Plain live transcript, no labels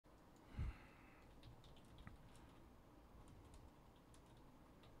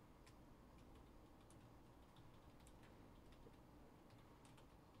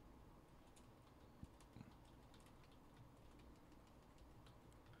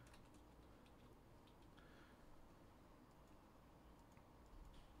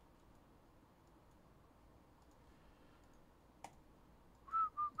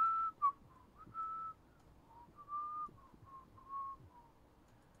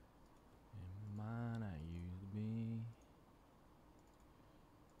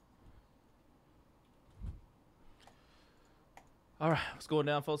All right, what's going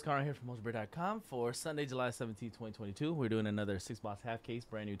down, folks? Connor here from Mojobreak.com for Sunday, July 17th, 2022. We're doing another 6-box half case,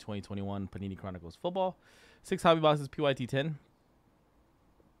 brand new 2021 Panini Chronicles football. 6 hobby boxes, PYT 10.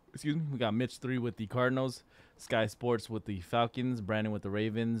 Excuse me. We got Mitch 3 with the Cardinals, Sky Sports with the Falcons, Brandon with the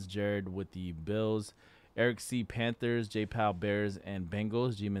Ravens, Jared with the Bills, Eric C. Panthers, J. Powell Bears and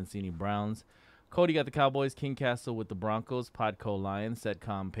Bengals, G. Mancini Browns. Cody got the Cowboys, King Castle with the Broncos, Podco Lions,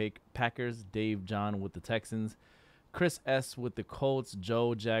 Setcom Packers, Dave John with the Texans, Chris S. with the Colts,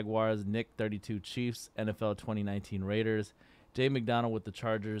 Joe Jaguars, Nick 32 Chiefs, NFL 2019 Raiders, Jay McDonald with the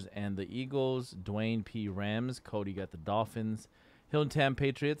Chargers and the Eagles, Dwayne P. Rams, Cody got the Dolphins, Hilton Tam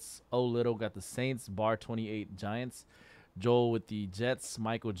Patriots, O Little got the Saints, Bar 28 Giants, Joel with the Jets,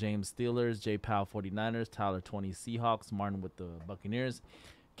 Michael James Steelers, J. Powell 49ers, Tyler 20 Seahawks, Martin with the Buccaneers,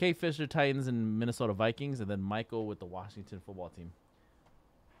 K. Fisher Titans and Minnesota Vikings, and then Michael with the Washington football team.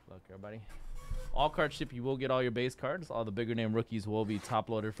 Good luck, everybody. All card ship, you will get all your base cards. All the bigger name rookies will be top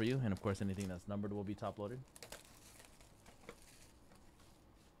loaded for you. And of course, anything that's numbered will be top loaded.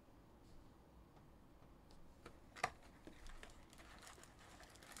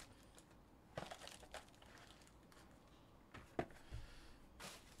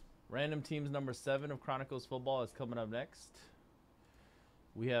 Random teams number 7 of Chronicles football is coming up next.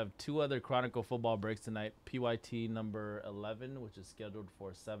 We have 2 other Chronicle football breaks tonight. PYT number 11, which is scheduled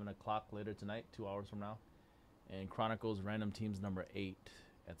for 7 o'clock later tonight, 2 hours from now. And Chronicles random teams number 8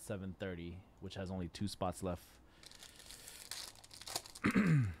 at 7:30, which has only 2 spots left.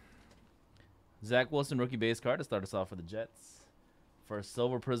 Zach Wilson rookie base card to start us off for the Jets. First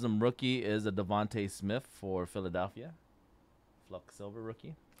Silver Prism rookie is a Devontae Smith for Philadelphia. Flux Silver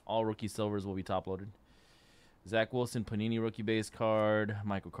rookie. All rookie silvers will be top loaded. Zach Wilson Panini rookie base card.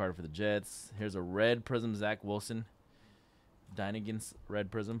 Michael Carter for the Jets. Here's a red prism Zach Wilson. Dynagan's red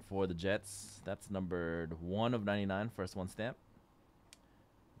prism for the Jets. That's numbered 1 of 99. First one stamp.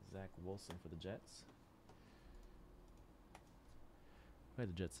 Zach Wilson for the Jets. Play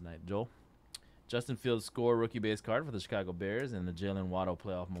the Jets tonight. Joel. Justin Fields score rookie base card for the Chicago Bears. And the Jalen Waddle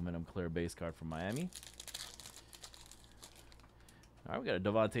playoff momentum clear base card for Miami. All right, we got a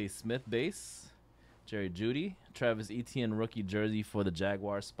Devontae Smith base. Jerry Jeudy, Travis Etienne rookie jersey for the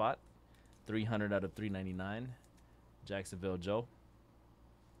Jaguars spot. 300 out of 399. Jacksonville Joe.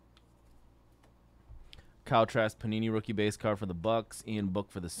 Kyle Trask Panini rookie base card for the Bucks. Ian Book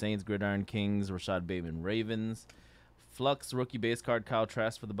for the Saints. Gridiron Kings. Rashad Bateman Ravens. Flux rookie base card Kyle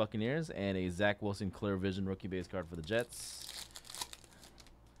Trask for the Buccaneers. And a Zach Wilson Clear Vision rookie base card for the Jets.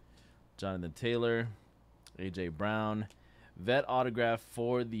 Jonathan Taylor. A.J. Brown. Vet autograph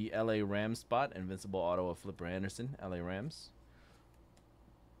for the LA Rams spot. Invincible auto of Flipper Anderson, LA Rams.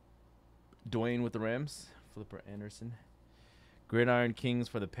 Dwayne with the Rams, Flipper Anderson. Gridiron Kings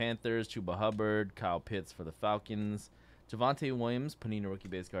for the Panthers. Chuba Hubbard. Kyle Pitts for the Falcons. Javonte Williams, Panini rookie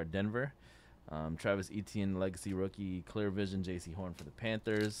base card, Denver. Travis Etienne, legacy rookie, Clear Vision, J.C. Horn for the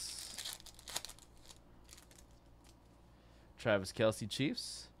Panthers. Travis Kelce,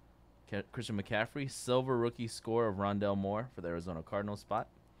 Chiefs. Christian McCaffrey, silver rookie score of Rondell Moore for the Arizona Cardinals spot.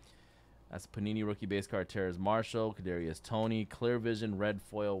 That's Panini rookie base card, Terrace Marshall, Kadarius Toney, Clear Vision, red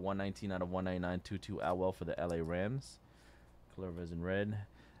foil, 119 out of 199, 2-2 Atwell for the LA Rams. Clear Vision red.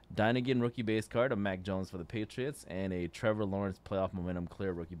 Dynagan rookie base card of Mac Jones for the Patriots, and a Trevor Lawrence playoff momentum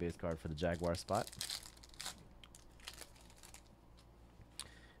clear rookie base card for the Jaguar spot.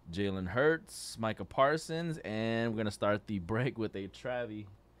 Jalen Hurts, Micah Parsons, and we're going to start the break with a Travi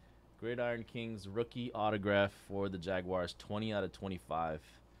Gridiron Kings rookie autograph for the Jaguars, 20 out of 25.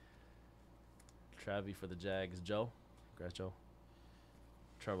 Travi for the Jags. Joe. Congrats, Joe.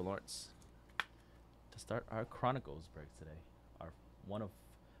 Trevor Lawrence. To start our Chronicles break today. Our one of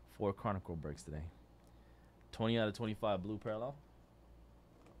 4 Chronicle breaks today. 20 out of 25 blue parallel.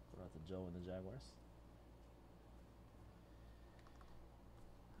 Put out to Joe and the Jaguars.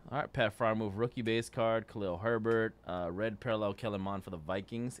 All right, Pat Freiermuth rookie base card, Khalil Herbert, red parallel Kellen Mond for the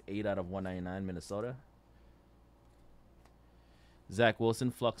Vikings, 8 out of 199 Minnesota. Zach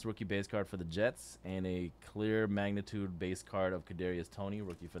Wilson Flux rookie base card for the Jets, and a clear magnitude base card of Kadarius Toney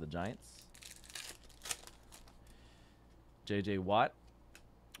rookie for the Giants. J.J. Watt,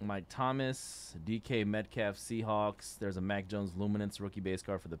 Mike Thomas, DK Metcalf Seahawks. There's a Mac Jones Luminance rookie base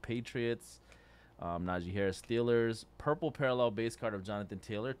card for the Patriots. Najee Harris Steelers. Purple parallel base card of Jonathan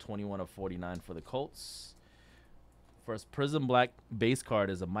Taylor, 21 of 49 for the Colts. First Prism Black base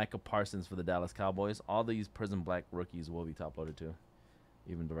card is a Micah Parsons for the Dallas Cowboys. All these Prism Black rookies will be top loaded too,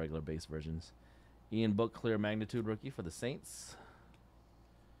 even the regular base versions. Ian Book clear magnitude rookie for the Saints.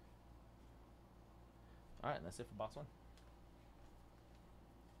 All right, that's it for box 1.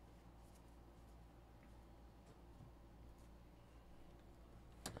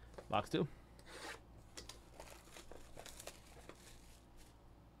 Box 2.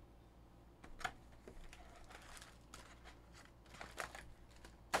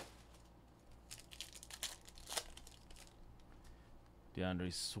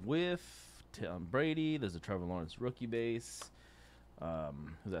 DeAndre Swift, Tom Brady. There's a Trevor Lawrence rookie base.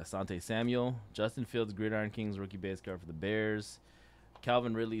 Who's that? Asante Samuel. Justin Fields, Gridiron Kings rookie base card for the Bears.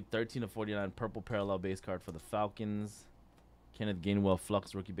 Calvin Ridley, 13/49 purple parallel base card for the Falcons. Kenneth Gainwell,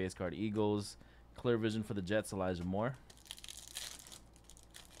 Flux rookie base card, Eagles. Clear Vision for the Jets, Elijah Moore.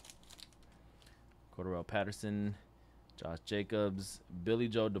 Cordarrelle Patterson, Josh Jacobs, Billy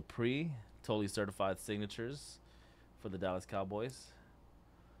Joe Dupree, totally certified signatures for the Dallas Cowboys.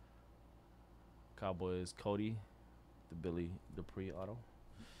 Cowboys Cody, the Billy Dupree auto.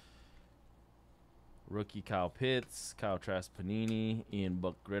 Rookie Kyle Pitts, Kyle Trask Panini, Ian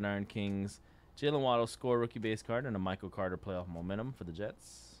Book Gridiron Kings, Jalen Waddle score rookie base card, and a Michael Carter playoff momentum for the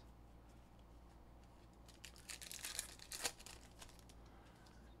Jets.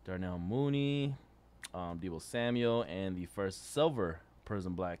 Darnell Mooney, Deebo Samuel, and the first silver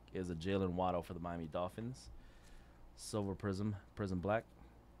Prism Black is a Jalen Waddle for the Miami Dolphins. Silver Prism Black,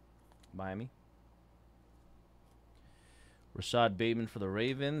 Miami. Rashad Bateman for the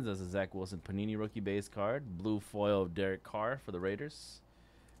Ravens. That's a Zach Wilson Panini rookie base card. Blue foil of Derek Carr for the Raiders.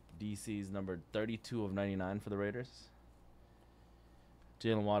 DC's numbered 32/99 for the Raiders.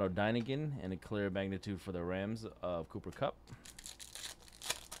 Jalen Waddle Dynagan, and a clear magnitude for the Rams of Cooper Kupp.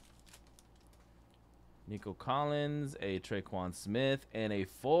 Nico Collins, a Traquan Smith, and a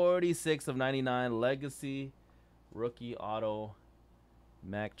 46/99 legacy rookie auto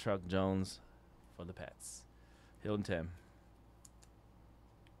Mac Truck Jones for the Pats. Hilton Tam.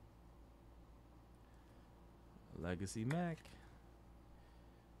 Legacy Mac.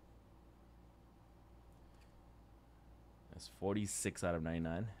 That's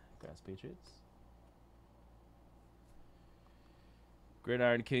 46/99. Grass Patriots.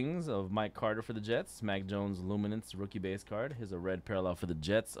 Gridiron Kings of Mike Carter for the Jets. Mac Jones Luminance rookie base card. Here's a red parallel for the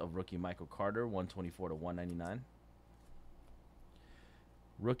Jets of rookie Michael Carter, 124/199.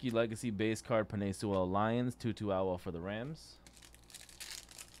 Rookie Legacy base card Penei Sewell Lions, Tutu Atwell for the Rams.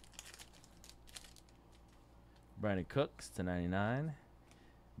 Brandon Cooks /99.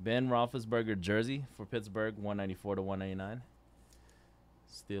 Ben Roethlisberger jersey for Pittsburgh, 194/199.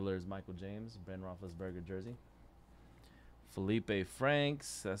 Steelers Michael James, Ben Roethlisberger jersey. Felipe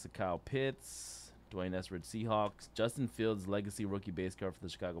Franks, that's a Kyle Pitts. Dwayne Eskridge Seahawks. Justin Fields legacy rookie base card for the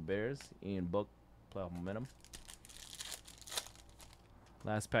Chicago Bears. Ian Book playoff momentum.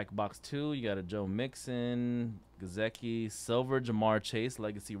 Last pack box 2, you got a Joe Mixon, Gazeki, silver Jamar Chase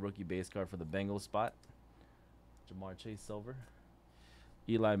legacy rookie base card for the Bengals spot. Jamar Chase silver.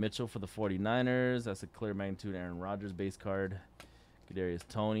 Eli Mitchell for the 49ers. That's a clear magnitude Aaron Rodgers base card. Kadarius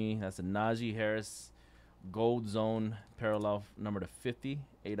Toney. That's a Najee Harris gold zone parallel number to 50.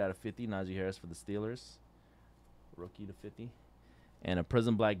 8/50. Najee Harris for the Steelers. Rookie /50. And a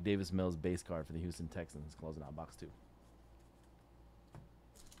Prism Black Davis Mills base card for the Houston Texans. Closing out box 2.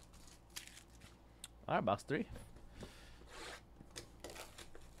 All right, box 3.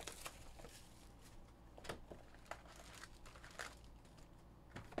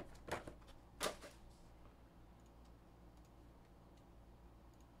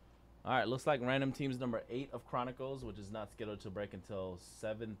 All right, looks like random teams number 8 of Chronicles, which is not scheduled to break until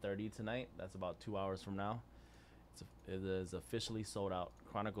 7:30 tonight. That's about 2 hours from now. It is officially sold out.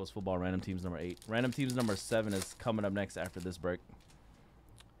 Chronicles football random teams number 8. Random teams number 7 is coming up next after this break.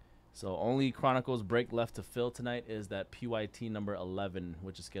 So only Chronicles break left to fill tonight is that PYT number 11,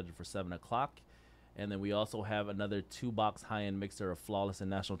 which is scheduled for 7 o'clock. And then we also have another 2-box high-end mixer of Flawless and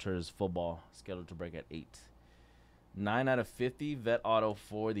National Treasures football scheduled to break at 8. 9/50 vet auto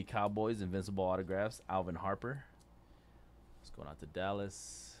for the Cowboys. Invincible autographs. Alvin Harper. Let's go out to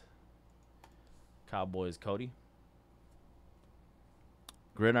Dallas. Cowboys Cody.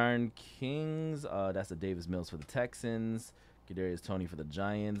 Gridiron Kings. That's a Davis Mills for the Texans. Kadarius Toney for the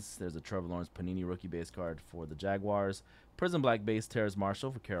Giants. There's a Trevor Lawrence Panini rookie base card for the Jaguars. Prism Black base Terrace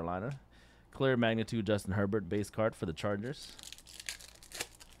Marshall for Carolina. Clear magnitude Justin Herbert base card for the Chargers.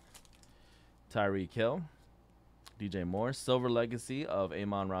 Tyreek Hill. DJ Moore. Silver legacy of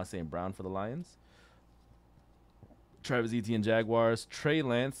Amon-Ra St. Brown for the Lions. Travis Etienne Jaguars. Trey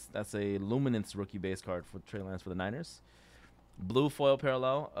Lance. That's a Luminance rookie base card for Trey Lance for the Niners. Blue foil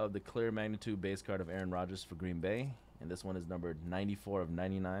parallel of the clear magnitude base card of Aaron Rodgers for Green Bay. And this one is numbered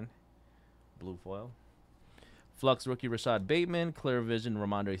 94/99. Blue foil. Flux rookie Rashad Bateman. Clear vision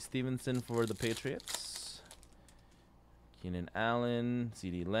Ramondre Stevenson for the Patriots. Keenan Allen,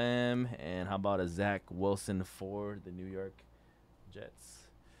 CeeDee Lamb, and how about a Zach Wilson for the New York Jets?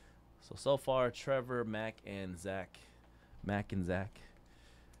 So far, Trevor, Mac, and Zach. Mac and Zach.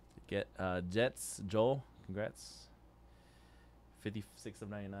 Get Jets, Joel. Congrats. 56 of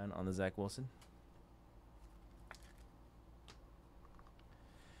 99 on the Zach Wilson.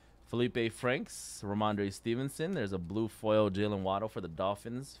 Felipe Franks, Ramondre Stevenson. There's a blue foil Jalen Waddle for the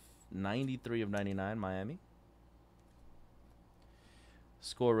Dolphins. 93 of 99, Miami.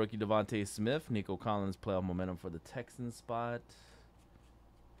 Score rookie Devontae Smith. Nico Collins, playoff momentum for the Texans spot.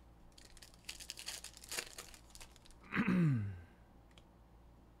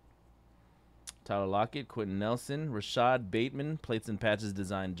 Tyler Lockett, Quentin Nelson, Rashad Bateman, plates and patches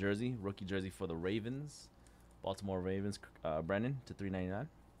design jersey, rookie jersey for the Ravens, Baltimore Ravens, Brennan to $3.99.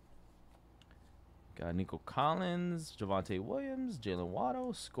 Got Nico Collins, Javonte Williams, Jalen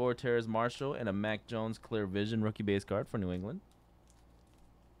Waddle, Score Terrace Marshall, and a Mac Jones Clear Vision rookie base card for New England.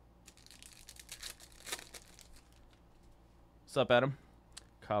 What's up, Adam?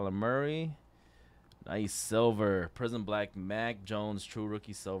 Kyler Murray, nice silver, Prism Black Mac Jones True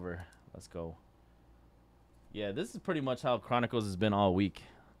Rookie Silver. Let's go. Yeah, this is pretty much how Chronicles has been all week.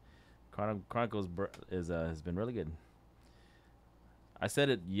 Chronicles has been really good. I said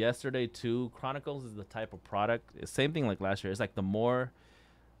it yesterday too. Chronicles is the type of product. It's same thing like last year. It's like the more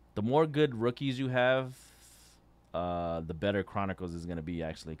good rookies you have, the better Chronicles is gonna be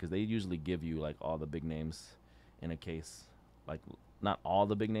actually, because they usually give you like all the big names in a case. Like not all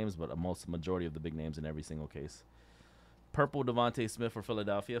the big names, but majority of the big names in every single case. Purple Devontae Smith for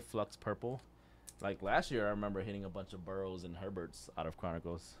Philadelphia, Flux Purple. Like last year, I remember hitting a bunch of Burrows and Herberts out of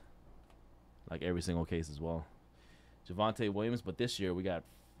Chronicles. Like every single case as well. Javonte Williams, but this year we got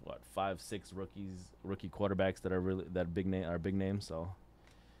what 5-6 rookie quarterbacks that are big names. So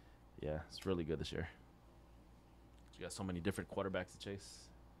yeah, it's really good this year. You got so many different quarterbacks to chase,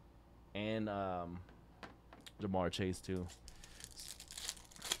 and Jamar Chase too.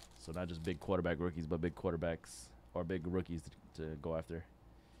 So not just big quarterback rookies, but big quarterbacks or big rookies to go after.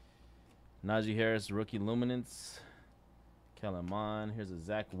 Najee Harris, rookie luminance. Kellen Mond. Here's a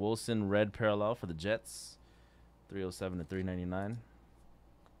Zach Wilson red parallel for the Jets. 307 to 399.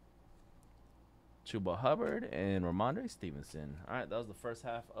 Chuba Hubbard and Ramondre Stevenson. All right, that was the first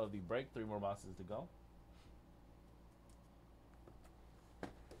half of the break. 3 more boxes to go.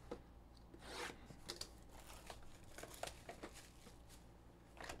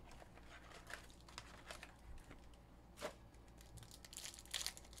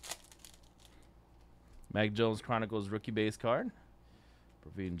 Mac Jones Chronicles rookie base card.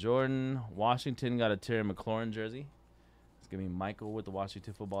 Praveen Jordan. Washington got a Terry McLaurin jersey. It's going to be Michael with the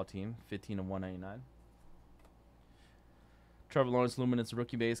Washington football team. 15 of 199. Trevor Lawrence Luminance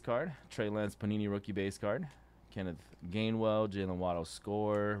rookie base card. Trey Lance Panini rookie base card. Kenneth Gainwell. Jalen Waddle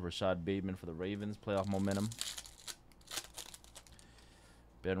Score. Rashad Bateman for the Ravens. Playoff momentum.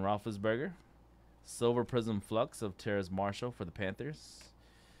 Ben Roethlisberger. Silver Prism Flux of Terrace Marshall for the Panthers.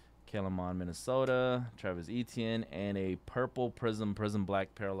 Kellen Mond, Minnesota. Travis Etienne. And a purple Prism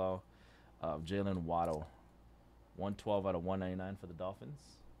Black parallel of Jalen Waddle. 112 out of 199 for the Dolphins.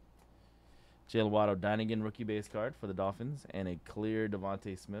 Jalen Waddle Dinigan rookie base card for the Dolphins. And a clear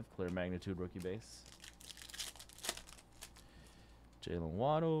Devontae Smith, clear magnitude rookie base. Jalen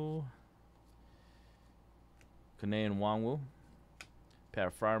Waddle. Kane Nwangwu.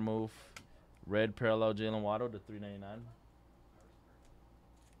 Pat Freiermuth. Red parallel Jalen Waddle to 399.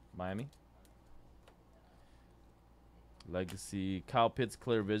 Miami. Legacy Kyle Pitts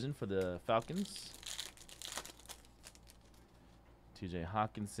clear vision for the Falcons. TJ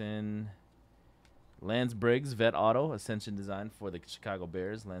Hawkinson. Lance Briggs vet auto ascension design for the Chicago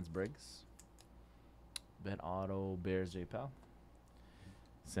Bears. Lance Briggs. Vet auto Bears J Pal.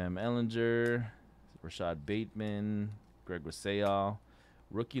 Sam Ellinger. Rashad Bateman. Greg Rousseau.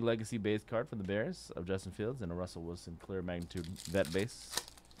 Rookie legacy base card for the Bears of Justin Fields and a Russell Wilson clear magnitude vet base.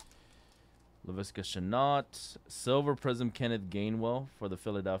 Laviska Shenault. Silver Prism Kenneth Gainwell for the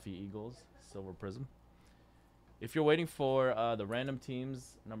Philadelphia Eagles. Silver Prism. If you're waiting for the random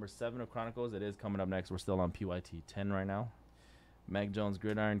teams, number 7 of Chronicles, it is coming up next. We're still on PYT 10 right now. Mac Jones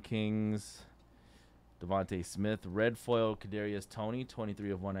Gridiron Kings. Devontae Smith. Red foil Kadarius Toney.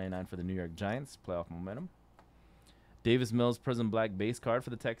 23 of 199 for the New York Giants. Playoff momentum. Davis Mills Prism Black base card for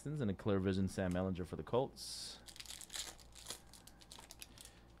the Texans. And a clear vision Sam Ellinger for the Colts.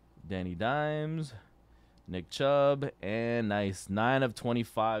 Danny Dimes, Nick Chubb, and nice 9 of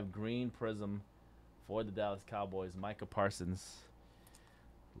 25 green prism for the Dallas Cowboys. Micah Parsons,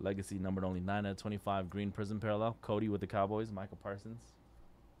 legacy numbered only 9 out of 25 green prism parallel. Cody with the Cowboys. Micah Parsons.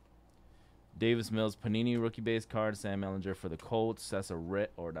 Davis Mills Panini rookie base card. Sam Ellinger for the Colts. That's a red,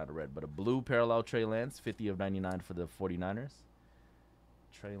 or not a red, but a blue parallel Trey Lance. 50 of 99 for the 49ers.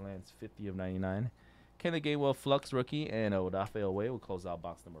 Trey Lance, 50 of 99. Kenneth Gainwell, Flux rookie, and Odafe Owe will close out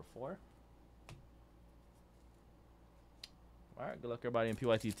box number 4. All right, good luck everybody in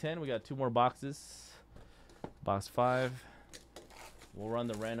PYT 10. We got 2 more boxes. Box 5. We'll run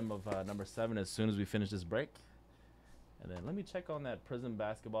the random of number 7 as soon as we finish this break. And then let me check on that Prism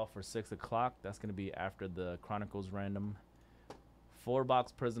basketball for 6 o'clock. That's going to be after the Chronicles random.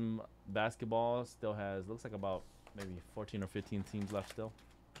 4-box Prism basketball still has, looks like about maybe 14 or 15 teams left still.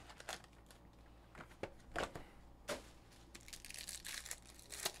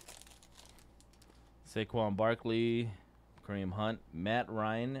 Saquon Barkley, Kareem Hunt, Matt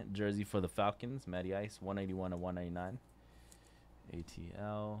Ryan, jersey for the Falcons, Matty Ice, 181 of 199.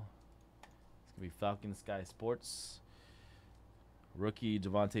 ATL. It's going to be Falcons Sky Sports. Rookie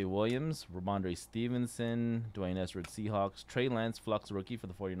Javonte Williams, Ramondre Stevenson, Dwayne Eskridge Seahawks, Trey Lance Flux rookie for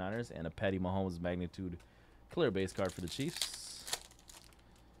the 49ers, and a Patty Mahomes magnitude clear base card for the Chiefs.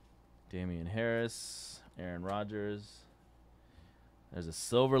 Damian Harris, Aaron Rodgers. There's a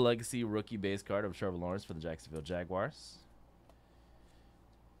silver legacy rookie base card of Trevor Lawrence for the Jacksonville Jaguars.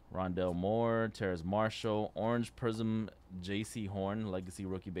 Rondell Moore, Terrace Marshall, Orange Prism J.C. Horn, legacy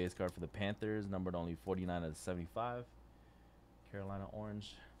rookie base card for the Panthers, numbered only 49 out of 75. Carolina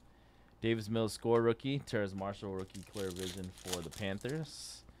Orange. Davis Mills score rookie, Terrace Marshall rookie clear vision for the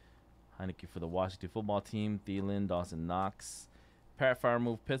Panthers. Heineke for the Washington football team, Thielen, Dawson Knox. Parrot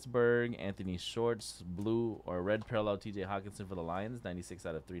Firemove Pittsburgh, Anthony Shorts, blue or red parallel TJ Hawkinson for the Lions, 96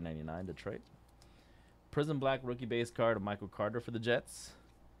 out of 399 Detroit. Prism Black rookie base card of Michael Carter for the Jets.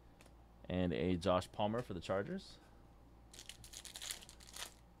 And a Josh Palmer for the Chargers.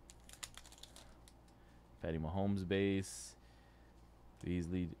 Patty Mahomes base.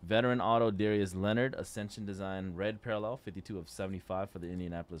 Beasley veteran auto Darius Leonard Ascension design red parallel 52 of 75 for the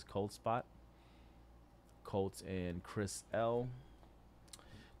Indianapolis Colts spot. Colts and Chris L.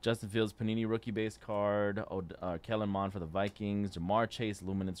 Justin Fields Panini rookie base card. Kellen Mond for the Vikings. Jamar Chase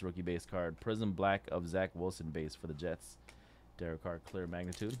Luminance rookie base card. Prism Black of Zach Wilson base for the Jets. Derek Carr clear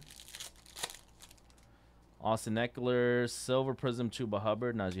magnitude. Austin Eckler silver prism Chuba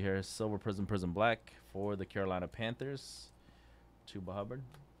Hubbard. Najee Harris silver prism Black for the Carolina Panthers. Chuba Hubbard.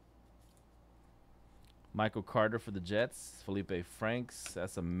 Michael Carter for the Jets. Felipe Franks.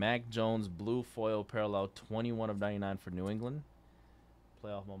 That's a Mac Jones blue foil parallel 21 of 99 for New England.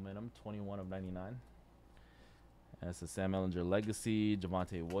 Playoff momentum 21 of 99. That's a Sam Ehlinger legacy.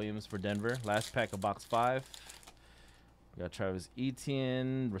 Javonte Williams for Denver. Last pack of box 5. We got Travis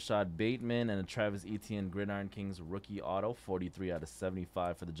Etienne, Rashad Bateman, and a Travis Etienne Gridiron Kings rookie auto 43 out of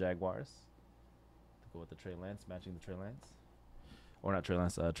 75 for the Jaguars. To go with the Trey Lance, matching the Trey Lance. Or not Trey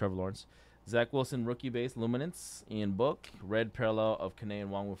Lance, Trevor Lawrence. Zach Wilson, rookie base, Luminance. Ian Book, red parallel of Kane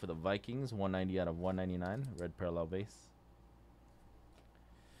Nwangwu for the Vikings, 190 out of 199, red parallel base.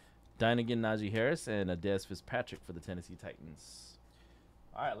 Dynagan, Najee Harris, and a Dez Fitzpatrick for the Tennessee Titans.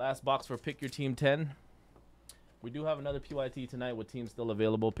 All right, last box for Pick Your Team 10. We do have another PYT tonight with teams still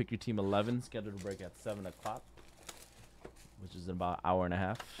available. Pick Your Team 11, scheduled to break at 7 o'clock, which is in about an hour and a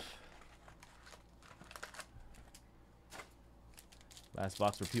half. Last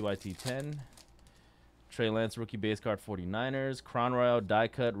box for PYT 10. Trey Lance rookie base card 49ers. Crown Royal die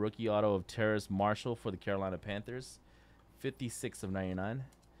cut rookie auto of Terrace Marshall for the Carolina Panthers. 56 of 99.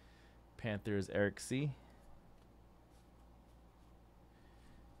 Panthers Eric C.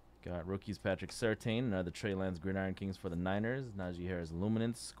 Got rookies Patrick Surtain, another Trey Lance Gridiron Kings for the Niners. Najee Harris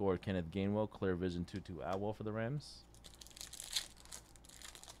Luminance. Scored Kenneth Gainwell. Clear Vision 2-2 Atwell for the Rams.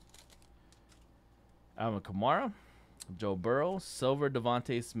 Alvin Kamara. Joe Burrow, silver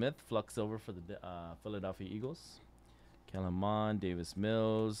Devontae Smith, Flux silver for the Philadelphia Eagles. Kellen Mond, Davis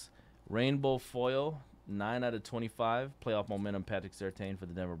Mills, rainbow foil, 9 out of 25. Playoff momentum, Patrick Surtain for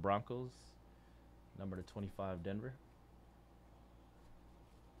the Denver Broncos. Number to 25, Denver.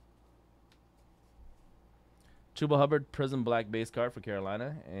 Chuba Hubbard, Prism Black base card for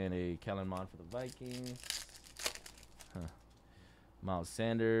Carolina, and a Kellen Mond for the Vikings. Miles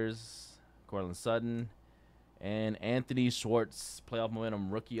Sanders, Cortland Sutton. And Anthony Schwartz, playoff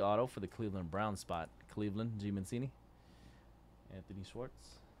momentum rookie auto for the Cleveland Browns spot. Cleveland, G. Mancini. Anthony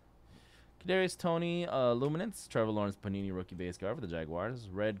Schwartz. Kadarius Toney, Luminance. Trevor Lawrence, Panini rookie base card for the Jaguars.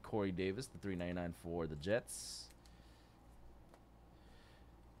 Red Corey Davis, the $3.99 for the Jets.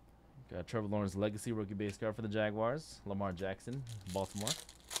 Got Trevor Lawrence legacy rookie base card for the Jaguars. Lamar Jackson, Baltimore.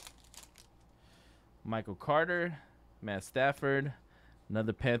 Michael Carter, Matt Stafford.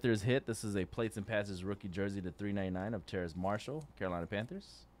 Another Panthers hit. This is a Plates and Passes rookie jersey to $3.99 of Terrace Marshall, Carolina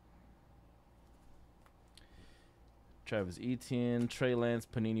Panthers. Travis Etienne, Trey Lance,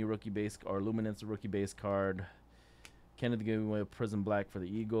 Panini rookie base or Luminance rookie base card Kennedy giving away a Prism Black for the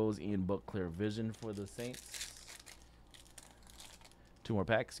Eagles. Ian Book Clear Vision for the Saints. 2 more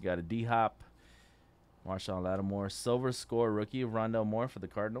packs. You got a D-Hop. Marshawn Lattimore. Silver Score rookie of Rondell Moore for the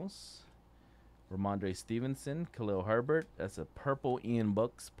Cardinals. Ramondre Stevenson. Khalil Herbert. That's a purple Ian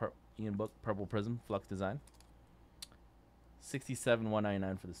Book Purple Prism Flux Design.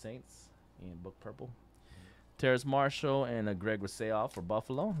 67/199 for the Saints. Ian Book Purple. Terrace Marshall and a Greg Rousseau for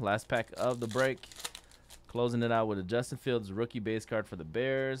Buffalo. Last pack of the break. Closing it out with a Justin Fields rookie base card for the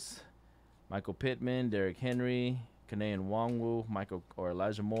Bears. Michael Pittman, Derrick Henry, Kanayan Nwangwu,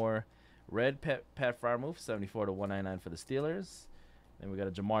 Elijah Moore. Red Pat Freiermuth, 74/199 for the Steelers. Then we got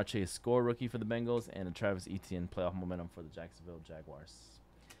a Jamar Chase score rookie for the Bengals and a Travis Etienne playoff momentum for the Jacksonville Jaguars.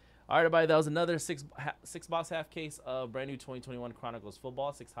 All right, everybody, that was another six box half case of brand new 2021 Chronicles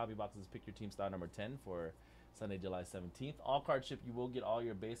football. 6 hobby boxes. Pick your team style number 10 for Sunday, July 17th. All card ship, you will get all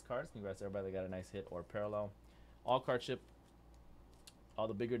your base cards. Congrats to everybody that got a nice hit or parallel. All card ship, all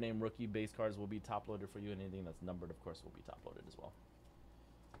the bigger name rookie base cards will be top loaded for you, and anything that's numbered, of course, will be top loaded as well.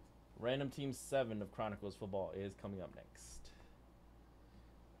 Random Team 7 of Chronicles football is coming up next.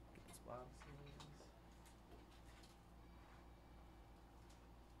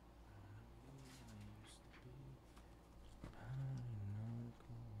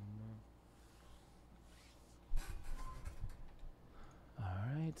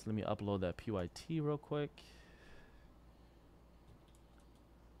 Alright, so let me upload that PYT real quick.